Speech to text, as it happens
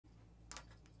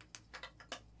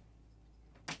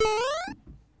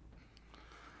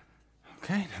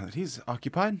Okay, now that he's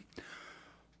occupied.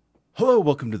 Hello,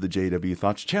 welcome to the JW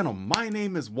Thoughts channel. My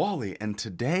name is Wally, and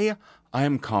today I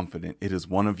am confident it is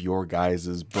one of your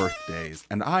guys' birthdays,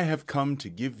 and I have come to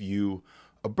give you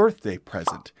a birthday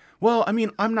present. Well, I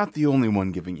mean, I'm not the only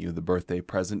one giving you the birthday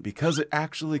present because it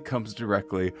actually comes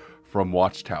directly from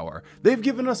Watchtower. They've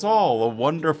given us all a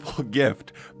wonderful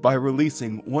gift by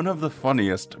releasing one of the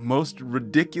funniest, most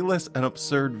ridiculous and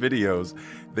absurd videos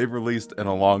they've released in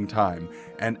a long time.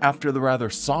 And after the rather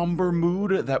somber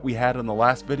mood that we had in the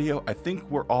last video, I think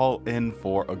we're all in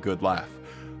for a good laugh.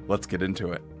 Let's get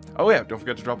into it. Oh yeah, don't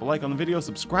forget to drop a like on the video,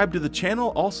 subscribe to the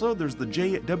channel. Also, there's the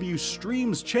JW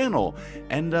Streams channel,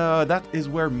 and that is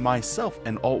where myself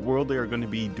and Alt-Worldly are going to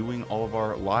be doing all of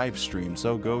our live streams,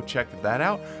 so go check that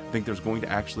out. I think there's going to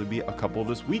actually be a couple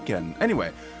this weekend.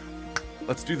 Anyway,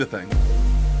 let's do the thing.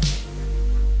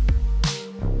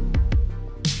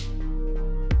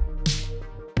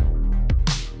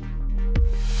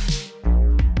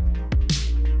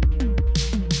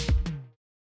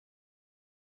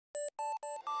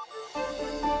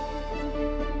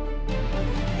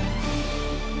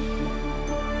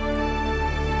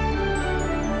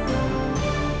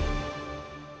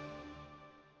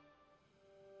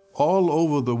 All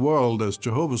over the world, as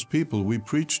Jehovah's people, we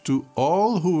preach to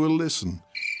all who will listen.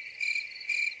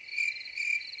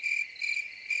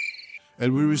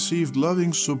 And we received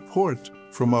loving support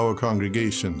from our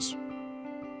congregations.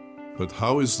 But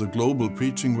how is the global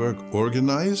preaching work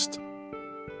organized?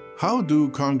 How do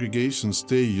congregations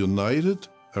stay united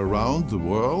around the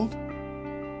world?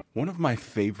 One of my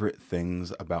favorite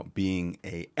things about being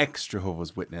an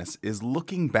ex-Jehovah's Witness is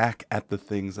looking back at the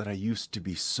things that I used to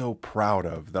be so proud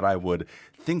of, that I would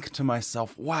think to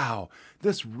myself, wow,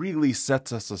 this really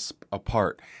sets us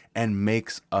apart and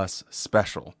makes us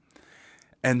special.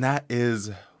 And that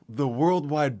is the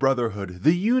worldwide brotherhood,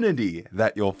 the unity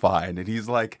that you'll find. And he's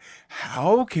like,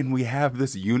 how can we have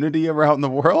this unity around the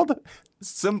world?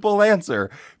 Simple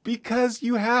answer, because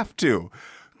you have to.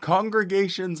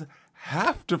 Congregations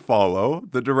have to follow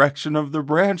the direction of the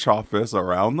branch office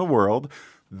around the world.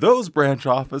 Those branch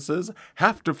offices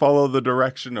have to follow the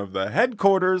direction of the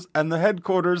headquarters, and the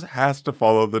headquarters has to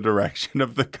follow the direction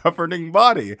of the governing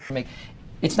body.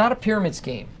 It's not a pyramid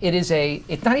scheme.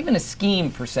 It's not even a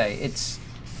scheme per se.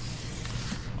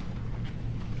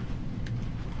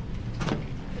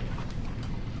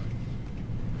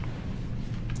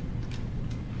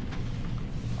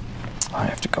 I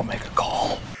have to go make a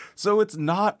call. So it's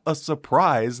not a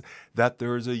surprise that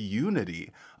there's a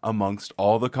unity amongst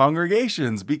all the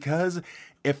congregations, because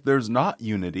if there's not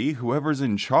unity, whoever's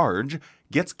in charge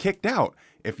gets kicked out.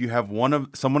 If you have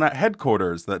someone at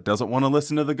headquarters that doesn't want to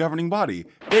listen to the governing body,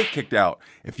 they get kicked out.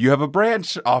 If you have a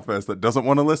branch office that doesn't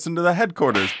want to listen to the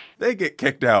headquarters, they get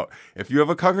kicked out. If you have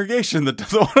a congregation that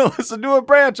doesn't want to listen to a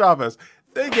branch office,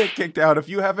 they get kicked out. If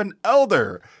you have an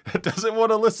elder that doesn't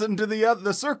want to listen to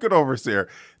the circuit overseer,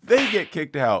 they get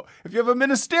kicked out. If you have a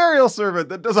ministerial servant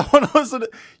that doesn't want to listen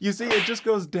you see, it just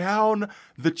goes down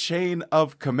the chain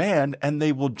of command, and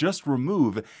they will just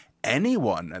remove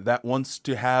anyone that wants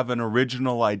to have an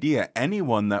original idea,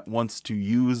 anyone that wants to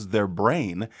use their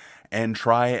brain and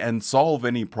try and solve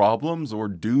any problems or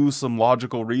do some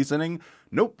logical reasoning.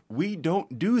 Nope, we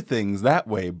don't do things that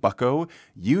way, bucko.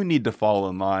 You need to fall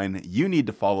in line. You need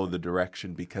to follow the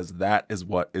direction, because that is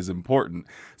what is important.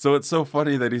 So it's so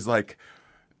funny that he's like,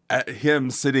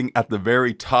 him sitting at the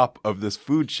very top of this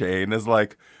food chain is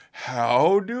like,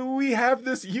 how do we have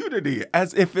this unity?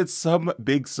 As if it's some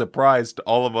big surprise to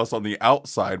all of us on the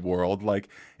outside world. Like,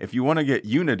 if you want to get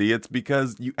unity, it's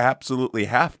because you absolutely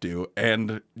have to,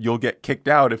 and you'll get kicked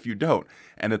out if you don't.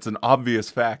 And it's an obvious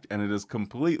fact, and it is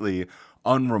completely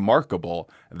unremarkable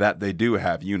that they do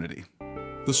have unity.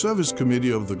 The service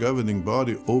committee of the governing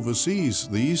body oversees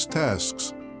these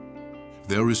tasks.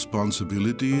 Their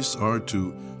responsibilities are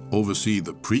to oversee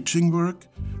the preaching work,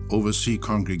 oversee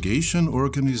congregation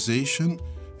organization,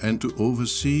 and to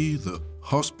oversee the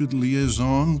hospital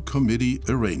liaison committee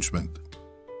arrangement.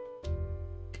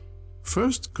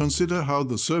 First, consider how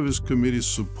the service committee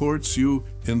supports you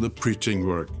in the preaching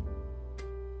work.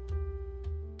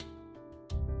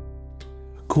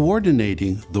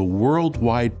 Coordinating the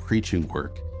worldwide preaching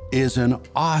work is an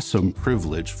awesome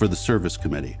privilege for the service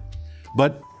committee.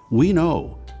 But we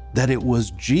know that it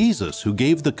was Jesus who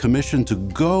gave the commission to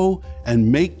go and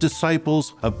make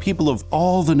disciples of people of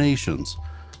all the nations.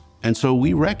 And so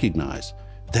we recognize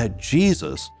that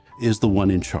Jesus is the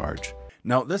one in charge.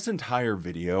 Now, this entire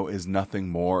video is nothing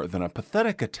more than a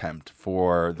pathetic attempt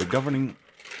for the governing...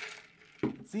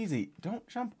 It's easy. Don't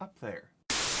jump up there.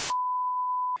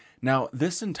 Now,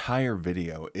 this entire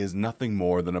video is nothing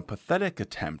more than a pathetic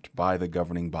attempt by the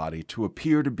governing body to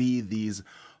appear to be these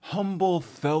humble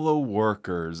fellow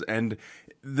workers, and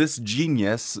this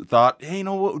genius thought, hey, you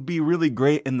know what would be really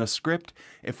great in the script?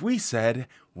 If we said,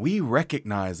 we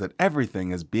recognize that everything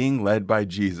is being led by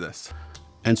Jesus.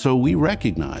 And so we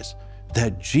recognize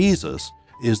that Jesus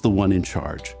is the one in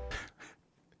charge.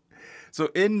 So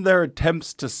in their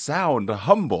attempts to sound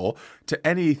humble to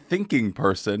any thinking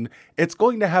person, it's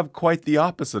going to have quite the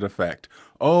opposite effect.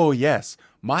 Oh yes,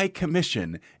 my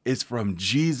commission is from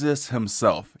Jesus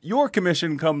himself. Your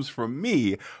commission comes from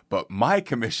me, but my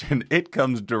commission, it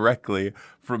comes directly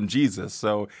from Jesus.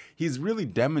 So he's really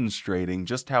demonstrating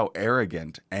just how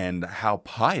arrogant and how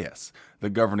pious the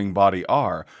governing body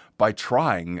are by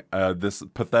trying this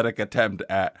pathetic attempt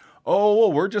at, oh,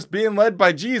 well, we're just being led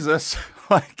by Jesus.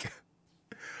 Like,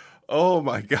 oh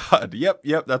my God. Yep,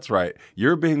 that's right.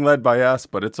 You're being led by us,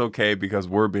 but it's okay because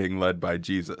we're being led by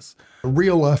Jesus. A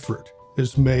real effort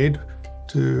is made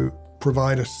to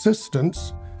provide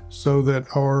assistance so that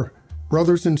our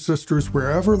brothers and sisters,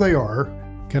 wherever they are,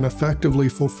 can effectively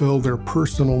fulfill their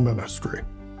personal ministry.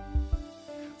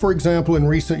 For example, in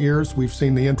recent years, we've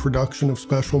seen the introduction of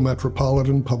special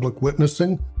metropolitan public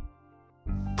witnessing,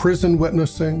 prison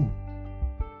witnessing,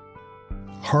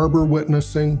 harbor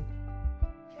witnessing,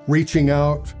 reaching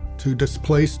out to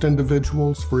displaced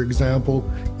individuals, for example,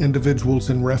 individuals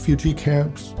in refugee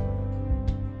camps.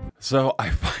 So I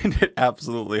find it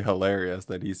absolutely hilarious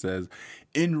that he says,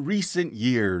 in recent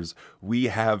years, we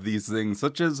have these things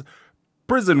such as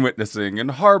prison witnessing and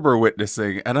harbor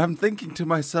witnessing. And I'm thinking to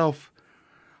myself,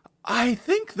 I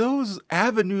think those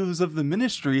avenues of the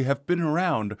ministry have been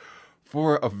around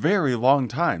for a very long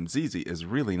time. Zizi is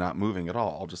really not moving at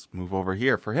all. I'll just move over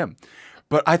here for him.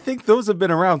 But I think those have been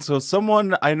around. So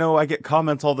someone, I know I get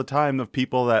comments all the time of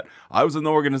people that I was in the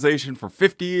organization for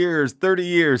 50 years, 30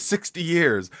 years, 60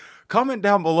 years. Comment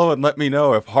down below and let me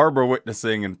know if harbor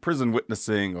witnessing and prison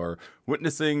witnessing or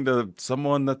witnessing to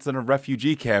someone that's in a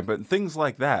refugee camp and things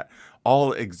like that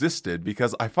all existed,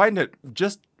 because I find it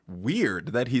just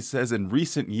weird that he says in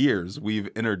recent years we've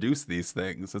introduced these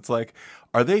things. It's like,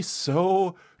 are they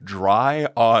so dry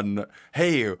on,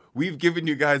 hey, we've given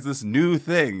you guys this new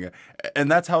thing? And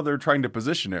that's how they're trying to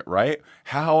position it, right?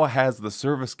 How has the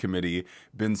service committee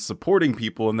been supporting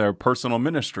people in their personal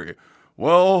ministry?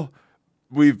 Well,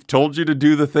 we've told you to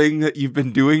do the thing that you've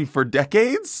been doing for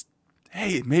decades.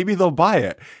 Hey, maybe they'll buy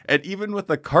it. And even with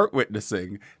the cart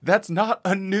witnessing, that's not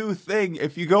a new thing.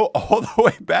 If you go all the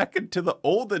way back into the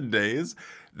olden days,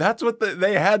 that's what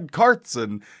they had, carts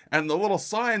and the little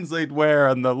signs they'd wear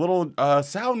and the little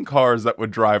sound cars that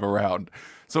would drive around.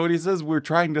 So when he says we're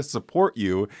trying to support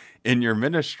you in your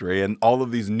ministry and all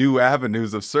of these new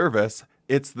avenues of service,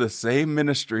 it's the same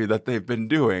ministry that they've been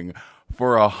doing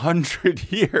for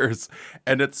 100 years.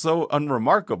 And it's so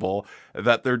unremarkable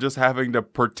that they're just having to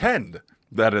pretend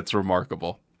that it's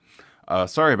remarkable.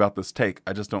 Sorry about this take.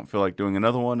 I just don't feel like doing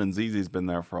another one, and Zizi's been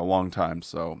there for a long time,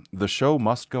 so the show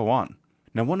must go on.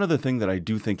 Now, one other thing that I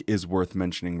do think is worth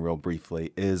mentioning real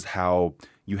briefly is how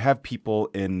you have people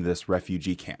in this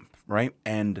refugee camp, right?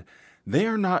 And they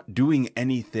are not doing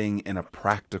anything in a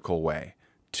practical way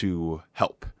to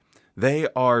help. They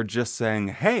are just saying,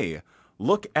 hey,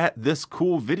 look at this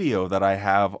cool video that I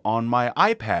have on my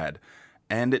iPad,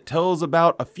 and it tells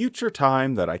about a future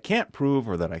time that I can't prove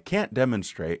or that I can't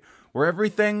demonstrate where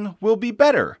everything will be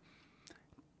better.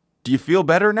 Do you feel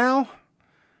better now?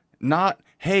 Not,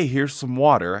 hey, here's some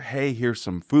water. Hey, here's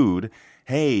some food.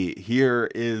 Hey, here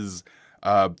is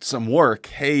some work.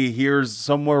 Hey, here's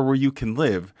somewhere where you can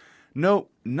live. No,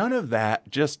 none of that.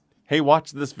 Just, hey,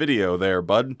 watch this video there,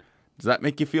 bud. Does that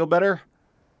make you feel better?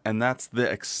 And that's the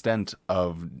extent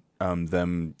of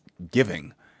them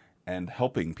giving and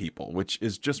helping people, which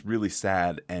is just really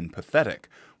sad and pathetic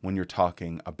when you're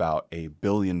talking about a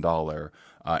billion-dollar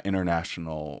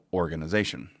international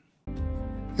organization.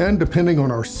 And depending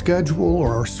on our schedule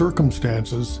or our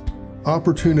circumstances,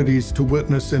 opportunities to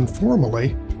witness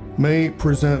informally may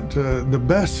present the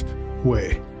best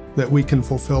way that we can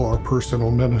fulfill our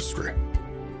personal ministry.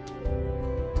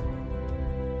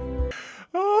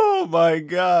 Oh my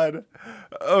God.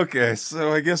 Okay,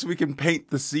 so I guess we can paint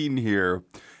the scene here.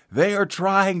 They are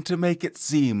trying to make it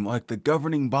seem like the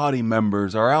governing body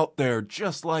members are out there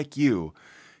just like you,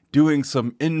 doing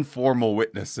some informal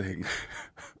witnessing.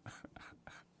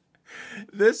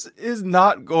 This is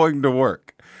not going to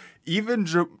work. Even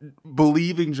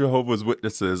believing Jehovah's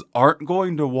Witnesses aren't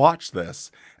going to watch this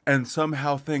and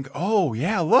somehow think, oh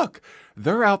yeah, look,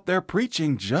 they're out there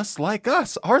preaching just like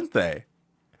us, aren't they?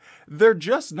 They're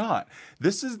just not.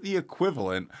 This is the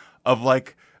equivalent of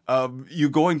like you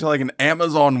going to like an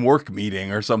Amazon work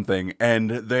meeting or something, and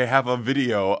they have a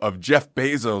video of Jeff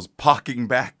Bezos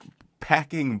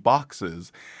packing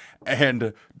boxes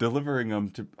and delivering them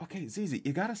to. Okay, Zizi,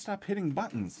 you gotta stop hitting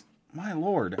buttons. My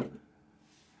lord.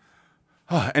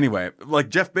 Anyway, like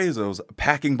Jeff Bezos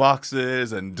packing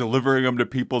boxes and delivering them to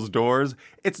people's doors.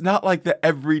 It's not like the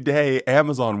everyday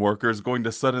Amazon worker is going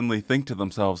to suddenly think to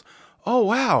themselves, "Oh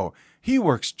wow, he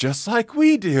works just like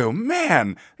we do.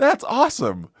 Man, that's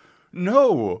awesome."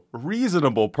 No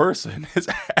reasonable person is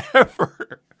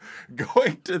ever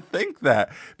going to think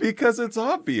that, because it's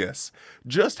obvious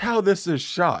just how this is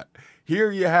shot.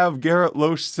 Here you have Garrett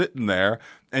Loesch sitting there,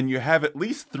 and you have at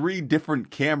least 3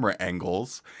 different camera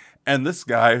angles. And this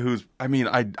guy who's, I mean,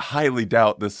 I highly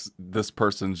doubt this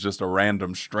person's just a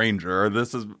random stranger.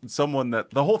 This is someone that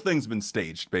the whole thing's been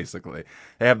staged, basically.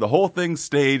 They have the whole thing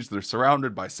staged. They're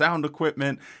surrounded by sound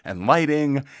equipment and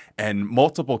lighting and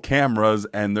multiple cameras.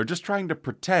 And they're just trying to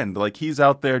pretend like he's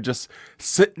out there just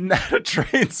sitting at a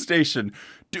train station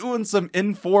doing some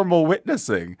informal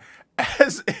witnessing.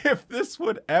 As if this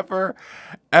would ever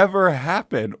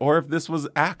happen, or if this was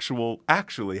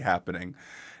actually happening.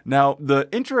 Now, the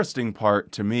interesting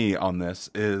part to me on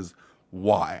this is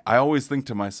why. I always think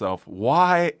to myself,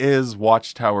 why is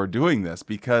Watchtower doing this?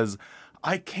 Because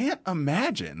I can't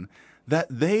imagine that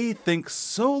they think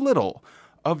so little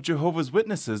of Jehovah's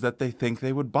Witnesses that they think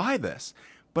they would buy this.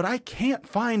 But I can't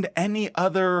find any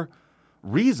other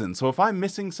reason. So if I'm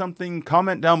missing something,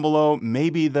 comment down below.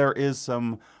 Maybe there is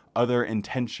some other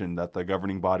intention that the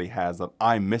governing body has that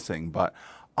I'm missing. But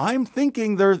I'm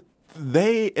thinking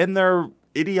they in their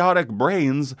idiotic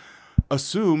brains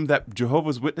assume that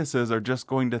Jehovah's Witnesses are just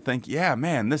going to think, yeah,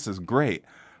 man, this is great.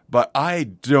 But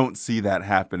I don't see that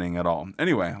happening at all.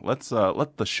 Anyway, let's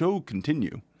let the show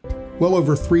continue. Well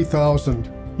over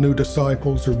 3,000 new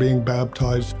disciples are being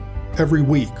baptized every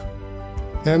week.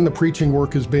 And the preaching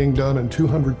work is being done in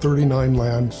 239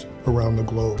 lands around the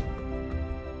globe.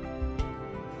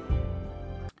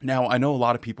 Now, I know a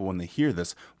lot of people, when they hear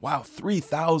this, wow,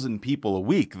 3,000 people a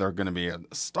week, they're going to be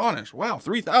astonished. Wow,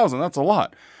 3,000, that's a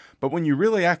lot. But when you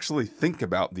really actually think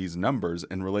about these numbers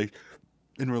in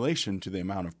relation to the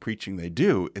amount of preaching they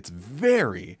do, it's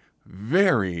very,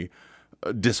 very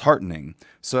disheartening.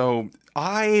 So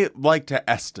I like to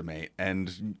estimate,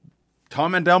 and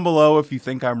comment down below if you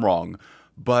think I'm wrong,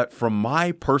 but from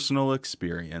my personal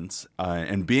experience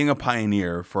and being a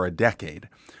pioneer for a decade,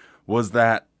 was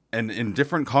that and in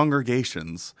different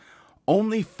congregations,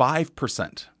 only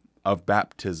 5% of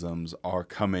baptisms are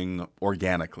coming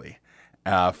organically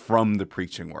from the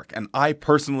preaching work. And I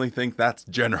personally think that's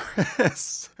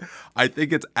generous. I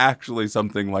think it's actually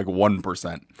something like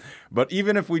 1%. But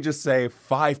even if we just say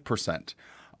 5%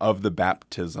 of the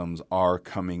baptisms are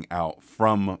coming out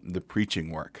from the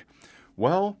preaching work,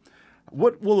 well,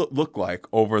 what will it look like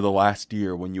over the last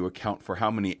year when you account for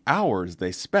how many hours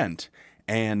they spent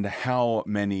and how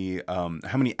many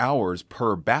hours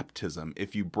per baptism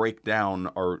if you break down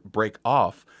or break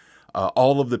off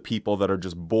all of the people that are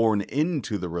just born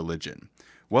into the religion?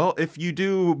 Well, if you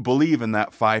do believe in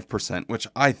that 5%, which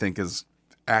I think is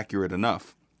accurate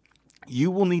enough,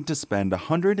 you will need to spend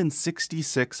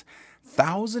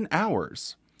 166,000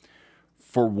 hours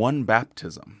for one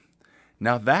baptism.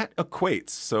 Now that equates,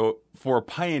 so for a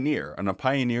pioneer, and a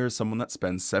pioneer is someone that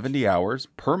spends 70 hours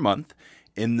per month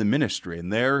in the ministry,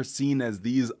 and they're seen as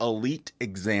these elite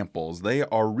examples. They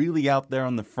are really out there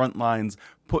on the front lines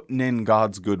putting in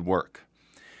God's good work.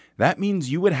 That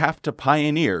means you would have to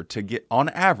pioneer to get, on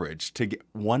average, to get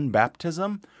one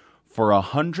baptism for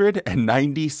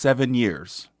 197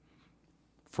 years.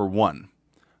 For one.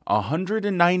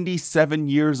 197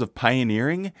 years of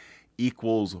pioneering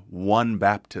equals one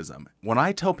baptism. When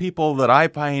I tell people that I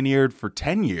pioneered for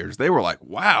 10 years, they were like,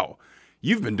 wow,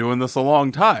 you've been doing this a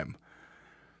long time.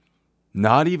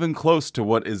 Not even close to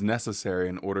what is necessary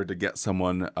in order to get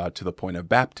someone to the point of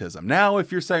baptism. Now,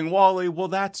 if you're saying, Wally, well,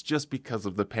 that's just because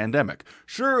of the pandemic.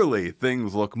 Surely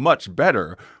things look much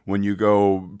better when you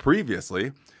go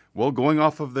previously. Well, going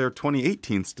off of their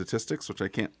 2018 statistics, which I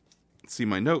can't see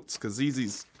my notes because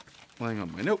Zizi's laying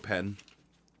on my notepad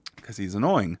because he's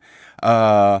annoying.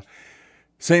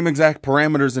 Same exact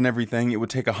parameters and everything. It would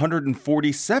take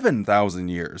 147,000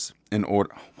 years in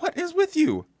order. What is with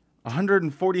you?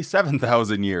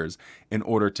 147,000 years in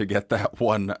order to get that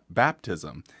one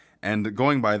baptism. And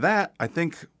going by that, I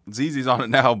think Zizi's on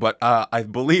it now, but I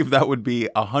believe that would be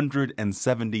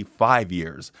 175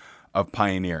 years of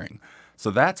pioneering.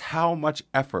 So that's how much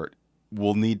effort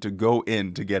will need to go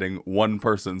into getting one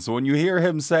person. So when you hear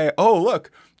him say, oh,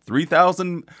 look,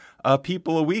 3,000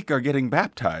 people a week are getting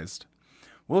baptized.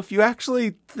 Well, if you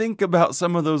actually think about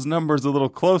some of those numbers a little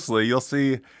closely, you'll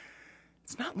see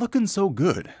it's not looking so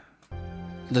good.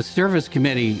 The service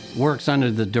committee works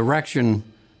under the direction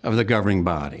of the governing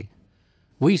body.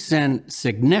 We send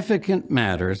significant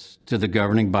matters to the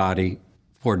governing body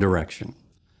for direction.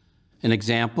 An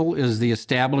example is the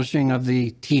establishing of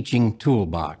the teaching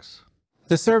toolbox.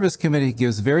 The Service Committee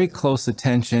gives very close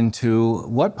attention to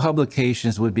what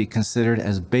publications would be considered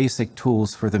as basic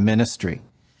tools for the ministry.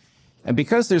 And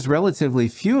because there's relatively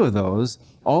few of those,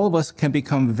 all of us can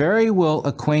become very well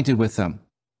acquainted with them.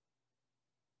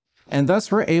 And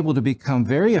thus we're able to become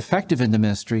very effective in the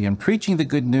ministry in preaching the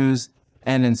good news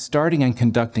and in starting and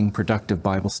conducting productive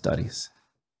Bible studies.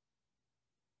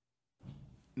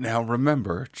 Now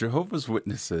remember, Jehovah's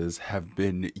Witnesses have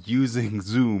been using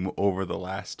Zoom over the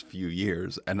last few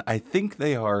years, and I think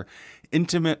they are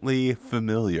intimately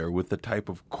familiar with the type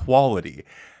of quality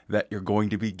that you're going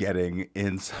to be getting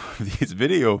in some of these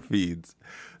video feeds.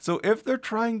 So if they're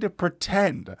trying to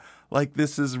pretend like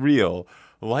this is real,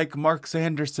 like Mark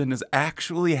Sanderson is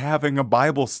actually having a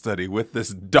Bible study with this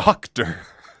doctor,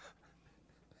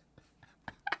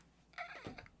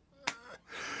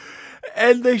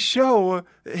 and they show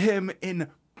him in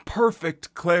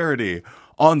perfect clarity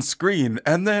on screen,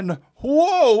 and then,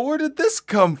 whoa, where did this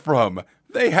come from?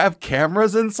 They have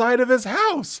cameras inside of his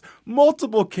house,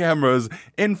 multiple cameras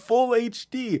in full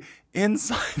HD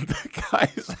inside the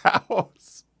guy's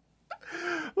house.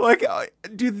 Like,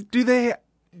 do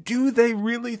they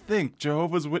really think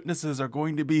Jehovah's Witnesses are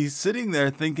going to be sitting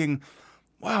there thinking,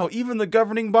 wow, even the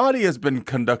governing body has been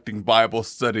conducting Bible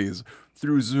studies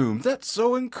through Zoom. That's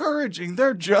so encouraging.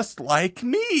 They're just like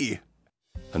me.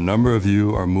 A number of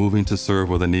you are moving to serve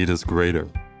where the need is greater.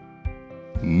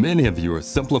 Many of you are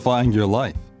simplifying your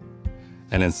life.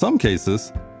 And in some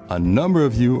cases, a number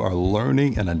of you are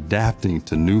learning and adapting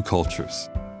to new cultures.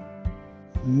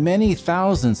 Many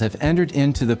thousands have entered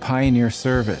into the pioneer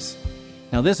service.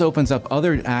 Now this opens up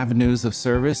other avenues of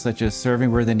service, such as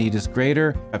serving where the need is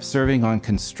greater, serving on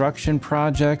construction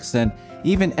projects, and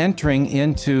even entering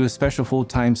into special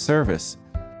full-time service.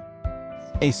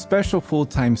 A special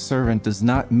full-time servant does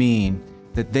not mean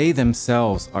that they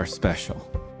themselves are special.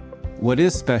 What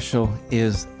is special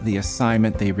is the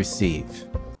assignment they receive.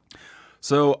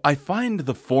 So I find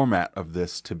the format of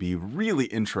this to be really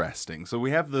interesting. So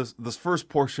we have this first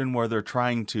portion where they're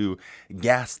trying to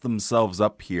gas themselves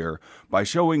up here by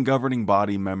showing governing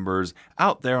body members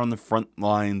out there on the front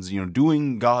lines,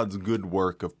 doing God's good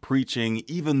work of preaching,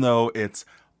 even though it's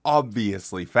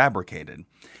obviously fabricated.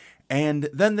 And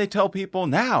then they tell people,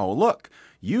 now, look,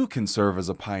 you can serve as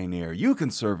a pioneer, you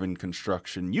can serve in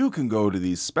construction, you can go to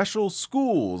these special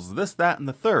schools, this, that, and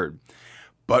the third.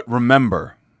 But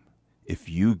remember, if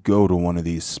you go to one of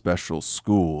these special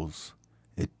schools,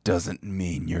 it doesn't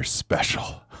mean you're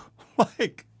special.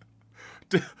 Like,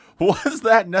 was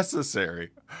that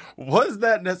necessary? Was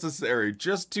that necessary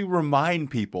just to remind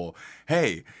people,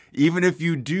 hey, even if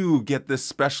you do get this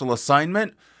special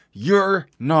assignment, you're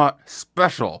not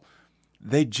special.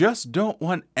 They just don't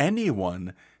want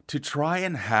anyone to try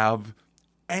and have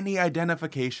any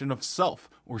identification of self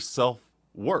or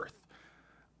self-worth.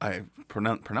 I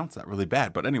pronounce that really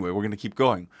bad, but anyway, we're going to keep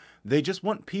going. They just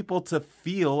want people to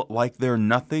feel like they're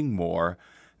nothing more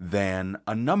than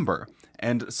a number.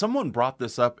 And someone brought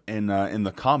this up in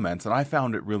the comments, and I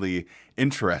found it really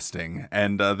interesting.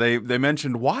 And they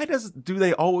mentioned, why do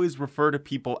they always refer to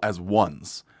people as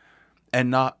ones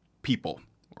and not people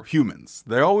or humans?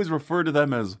 They always refer to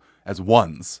them as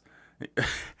ones.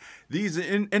 These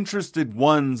interested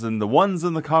ones and the ones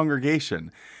in the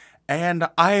congregation. And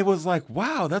I was like,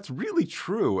 wow, that's really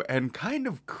true and kind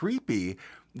of creepy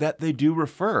that they do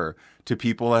refer to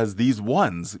people as these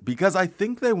ones, because I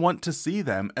think they want to see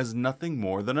them as nothing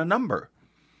more than a number.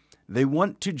 They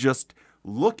want to just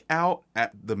look out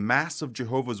at the mass of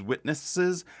Jehovah's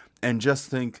Witnesses and just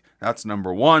think, that's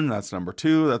number 1, that's number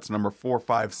 2, that's number 4,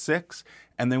 5, 6.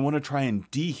 And they want to try and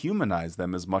dehumanize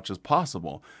them as much as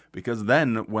possible. Because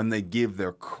then when they give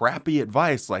their crappy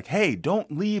advice like, hey,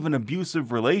 don't leave an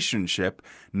abusive relationship,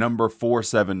 number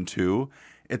 472,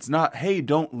 it's not, hey,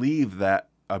 don't leave that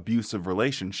abusive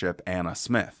relationship, Anna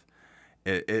Smith.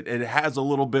 It has a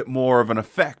little bit more of an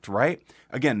effect, right?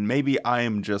 Again, maybe I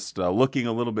am just looking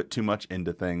a little bit too much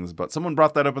into things, but someone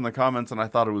brought that up in the comments and I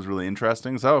thought it was really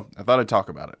interesting, so I thought I'd talk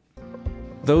about it.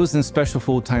 Those in special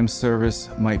full-time service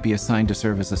might be assigned to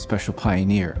serve as a special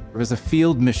pioneer, or as a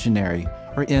field missionary,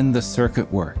 or in the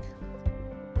circuit work.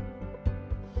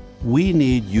 We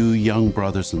need you young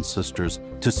brothers and sisters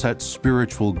to set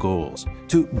spiritual goals,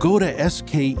 to go to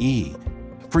SKE.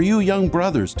 For you young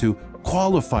brothers to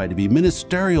qualified to be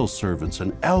ministerial servants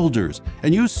and elders,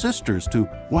 and you sisters to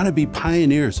want to be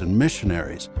pioneers and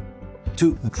missionaries,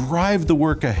 to drive the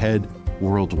work ahead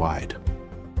worldwide.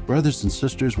 Brothers and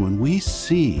sisters, when we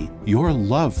see your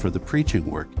love for the preaching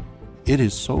work, it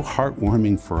is so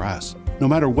heartwarming for us. No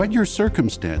matter what your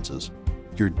circumstances,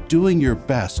 you're doing your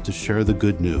best to share the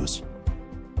good news.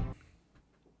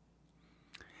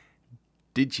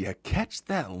 Did you catch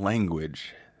that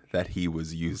language that he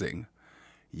was using?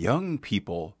 Young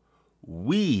people,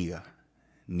 we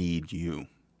need you.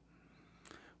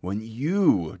 When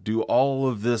you do all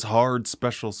of this hard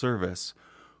special service,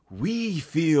 we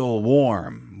feel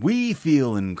warm. We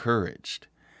feel encouraged.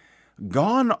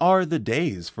 Gone are the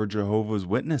days for Jehovah's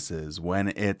Witnesses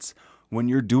when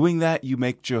you're doing that, you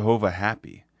make Jehovah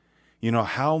happy. You know,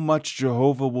 how much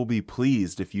Jehovah will be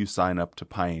pleased if you sign up to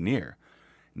Pioneer.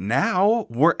 Now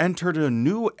we're entered a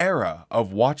new era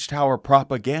of Watchtower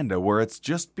propaganda where it's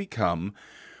just become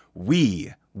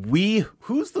we. We,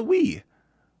 who's the we?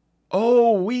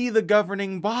 Oh, we, the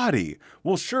governing body.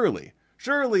 Well, surely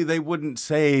they wouldn't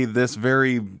say this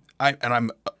and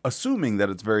I'm assuming that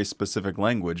it's very specific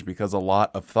language because a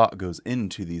lot of thought goes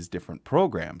into these different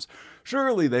programs.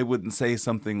 Surely they wouldn't say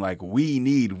something like, we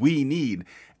need,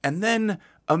 and then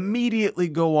immediately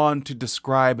go on to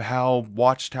describe how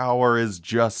Watchtower is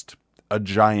just a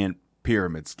giant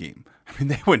pyramid scheme. I mean,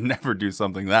 they would never do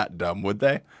something that dumb, would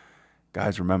they?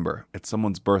 Guys, remember, it's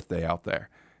someone's birthday out there.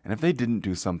 And if they didn't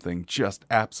do something just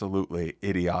absolutely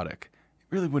idiotic,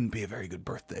 it really wouldn't be a very good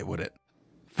birthday, would it?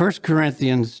 1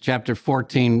 Corinthians chapter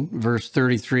 14, verse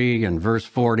 33 and verse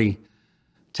 40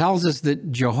 tells us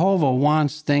that Jehovah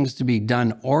wants things to be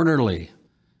done orderly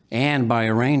and by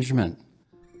arrangement.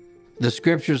 The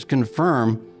scriptures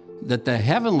confirm that the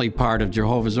heavenly part of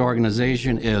Jehovah's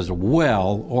organization is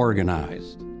well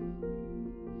organized.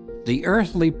 The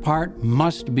earthly part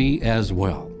must be as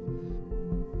well.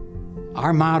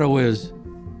 Our motto is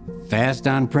fast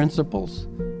on principles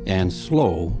and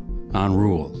slow on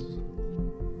rules.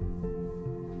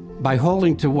 By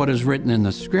holding to what is written in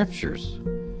the scriptures,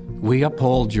 we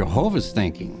uphold Jehovah's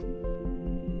thinking,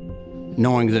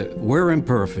 knowing that we're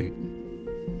imperfect,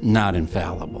 not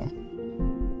infallible.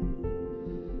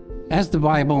 As the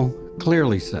Bible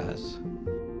clearly says,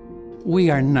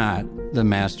 we are not the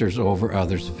masters over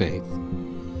others' faith.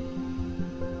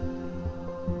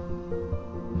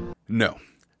 No.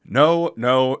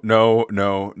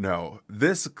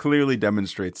 This clearly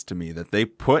demonstrates to me that they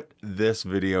put this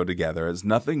video together as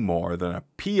nothing more than a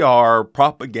PR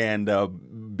propaganda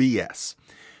BS,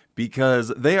 because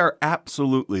they are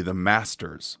absolutely the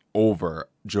masters over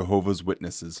Jehovah's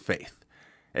Witnesses' faith.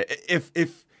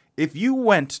 If you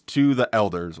went to the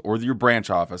elders or your branch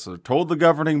office or told the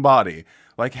governing body,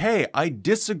 like, hey, I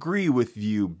disagree with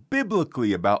you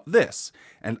biblically about this,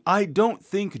 and I don't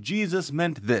think Jesus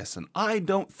meant this, and I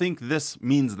don't think this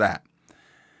means that,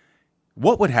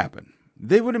 what would happen?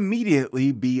 They would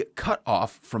immediately be cut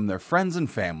off from their friends and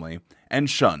family and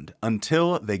shunned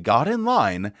until they got in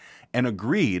line and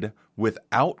agreed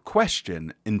without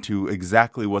question into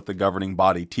exactly what the governing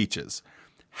body teaches.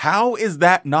 How is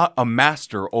that not a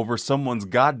master over someone's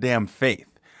goddamn faith?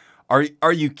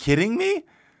 Are you kidding me?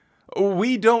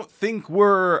 We don't think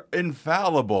we're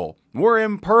infallible. We're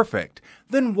imperfect.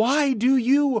 Then why do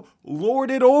you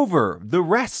lord it over the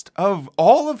rest of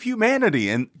all of humanity?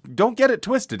 And don't get it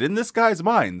twisted. In this guy's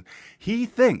mind, he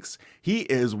thinks he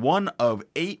is one of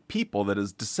 8 people that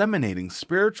is disseminating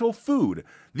spiritual food.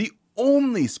 The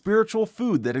only spiritual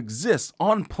food that exists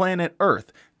on planet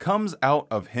Earth comes out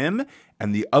of him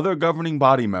and the other governing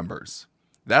body members.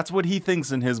 That's what he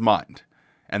thinks in his mind.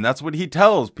 And that's what he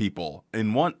tells people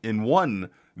in one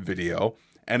video.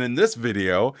 And in this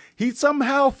video, he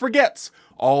somehow forgets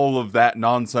all of that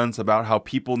nonsense about how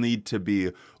people need to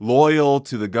be loyal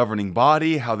to the governing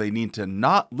body, how they need to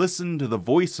not listen to the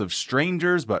voice of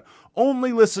strangers, but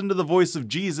only listen to the voice of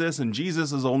Jesus, and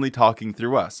Jesus is only talking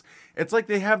through us. It's like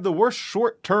they have the worst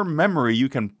short-term memory you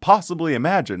can possibly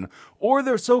imagine, or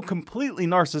they're so completely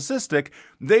narcissistic,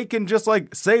 they can just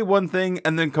like say one thing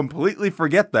and then completely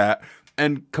forget that,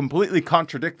 and completely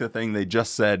contradict the thing they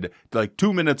just said like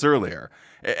 2 minutes earlier.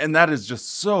 And that is just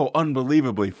so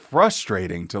unbelievably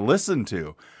frustrating to listen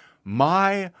to.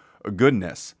 My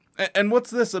goodness. And what's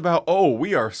this about, oh,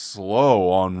 we are slow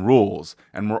on rules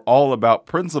and we're all about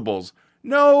principles?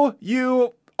 No,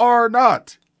 you are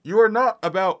not. You are not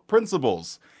about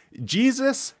principles.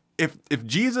 Jesus, if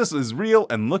Jesus is real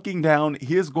and looking down,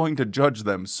 he is going to judge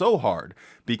them so hard,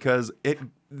 because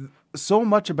so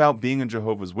much about being a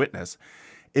Jehovah's Witness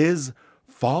is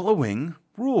following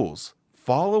rules,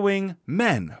 following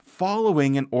men,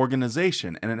 following an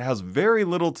organization, and it has very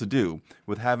little to do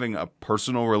with having a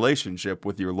personal relationship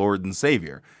with your Lord and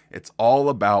Savior. It's all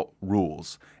about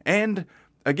rules. And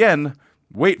again,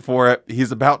 wait for it,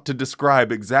 he's about to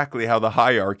describe exactly how the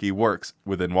hierarchy works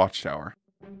within Watchtower.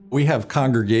 We have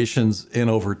congregations in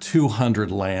over 200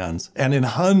 lands and in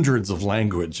hundreds of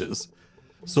languages.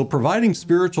 So providing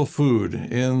spiritual food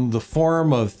in the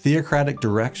form of theocratic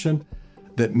direction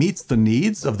that meets the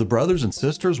needs of the brothers and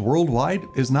sisters worldwide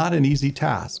is not an easy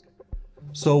task.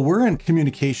 So we're in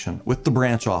communication with the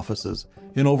branch offices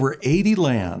in over 80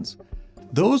 lands.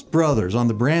 Those brothers on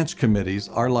the branch committees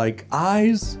are like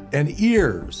eyes and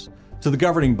ears to the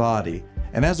governing body,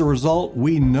 and as a result,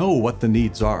 we know what the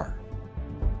needs are.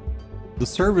 The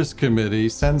service committee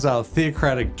sends out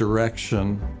theocratic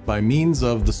direction by means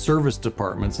of the service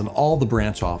departments in all the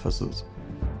branch offices.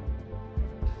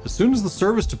 As soon as the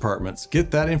service departments get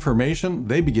that information,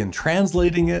 they begin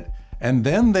translating it, and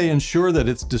then they ensure that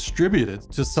it's distributed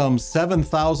to some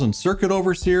 7,000 circuit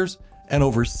overseers and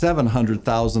over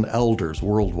 700,000 elders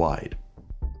worldwide.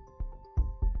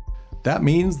 That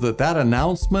means that that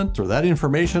announcement or that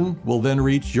information will then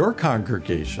reach your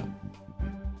congregation.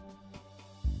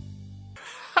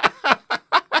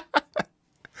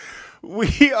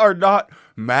 We are not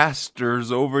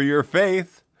masters over your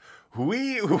faith.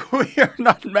 We are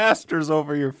not masters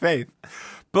over your faith.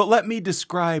 But let me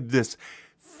describe this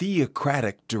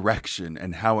theocratic direction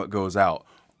and how it goes out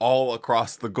all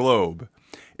across the globe.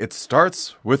 It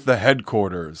starts with the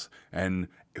headquarters. And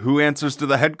who answers to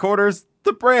the headquarters?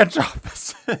 The branch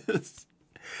offices.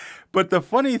 But the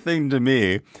funny thing to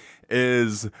me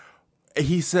is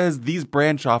he says these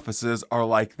branch offices are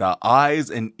like the eyes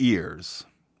and ears.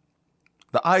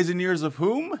 The eyes and ears of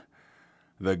whom?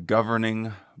 The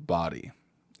governing body.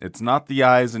 It's not the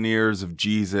eyes and ears of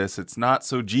Jesus. It's not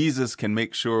so Jesus can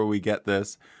make sure we get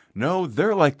this. No,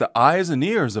 they're like the eyes and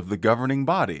ears of the governing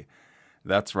body.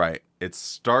 That's right. It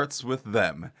starts with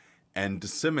them and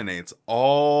disseminates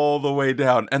all the way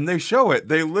down. And they show it.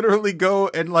 They literally go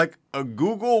in like a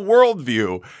Google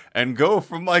worldview and go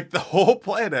from like the whole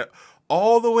planet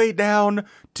all the way down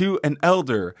to an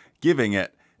elder giving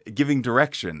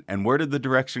direction. And where did the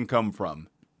direction come from?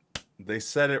 They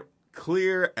said it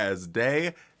clear as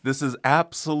day. This is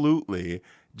absolutely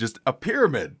just a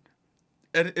pyramid.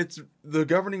 And it's the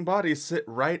governing bodies sit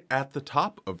right at the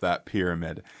top of that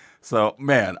pyramid. So,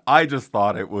 man, I just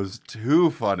thought it was too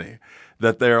funny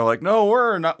that they're like, no,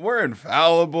 we're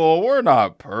infallible. We're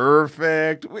not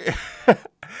perfect.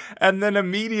 And then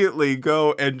immediately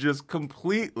go and just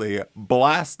completely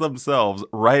blast themselves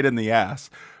right in the ass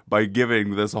by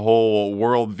giving this whole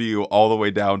worldview all the way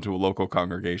down to a local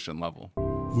congregation level.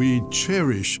 We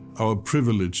cherish our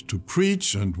privilege to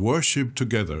preach and worship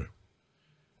together.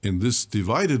 In this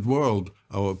divided world,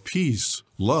 our peace,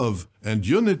 love, and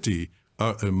unity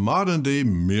are a modern-day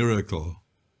miracle.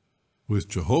 With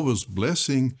Jehovah's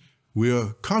blessing, we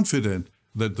are confident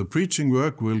that the preaching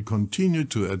work will continue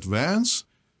to advance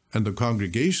and the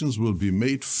congregations will be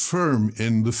made firm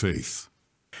in the faith.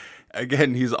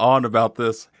 Again, he's on about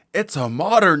this. It's a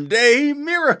modern-day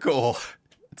miracle.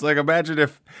 It's like, imagine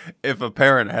if a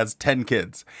parent has 10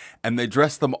 kids and they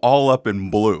dress them all up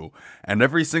in blue, and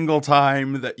every single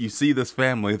time that you see this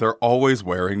family, they're always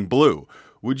wearing blue.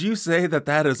 Would you say that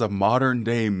that is a modern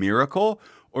day miracle?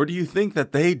 Or do you think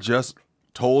that they just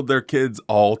told their kids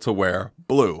all to wear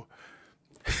blue?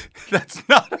 That's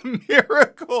not a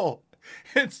miracle.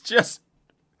 It's just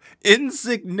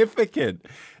insignificant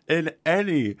in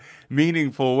any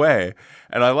meaningful way.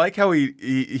 And I like how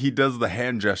he does the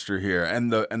hand gesture here,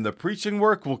 and the preaching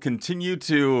work will continue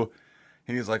to,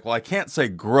 and he's like, well, I can't say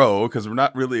grow because we're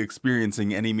not really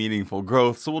experiencing any meaningful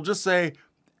growth. So we'll just say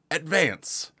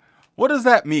advance. What does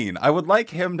that mean? I would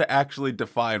like him to actually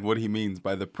define what he means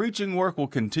by the preaching work will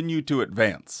continue to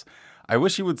advance. I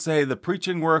wish he would say the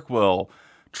preaching work will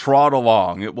trot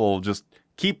along. It will just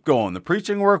keep going. The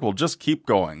preaching work will just keep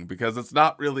going, because it's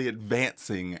not really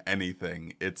advancing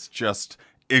anything. It's just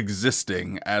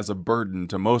existing as a burden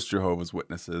to most Jehovah's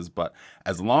Witnesses. But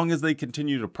as long as they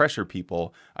continue to pressure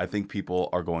people, I think people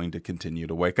are going to continue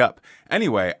to wake up.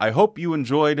 Anyway, I hope you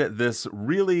enjoyed this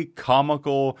really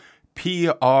comical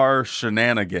PR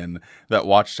shenanigan that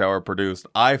Watchtower produced.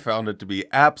 I found it to be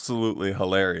absolutely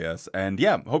hilarious. And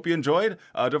yeah, hope you enjoyed.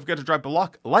 Don't forget to drop a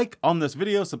like on this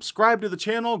video, subscribe to the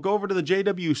channel, go over to the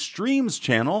JW Streams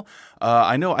channel.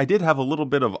 I know I did have a little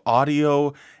bit of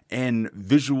audio and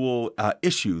visual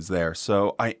issues there.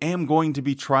 So I am going to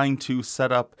be trying to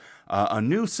set up a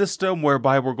new system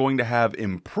whereby we're going to have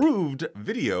improved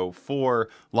video for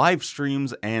live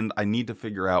streams, and I need to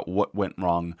figure out what went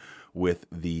wrong with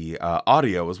the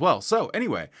audio as well. So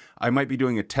anyway, I might be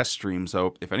doing a test stream,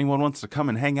 so if anyone wants to come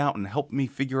and hang out and help me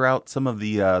figure out some of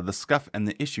the scuff and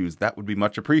the issues, that would be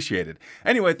much appreciated.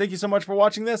 Anyway, thank you so much for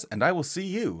watching this, and I will see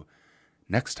you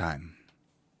next time.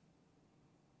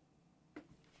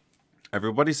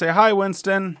 Everybody say hi,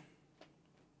 Winston.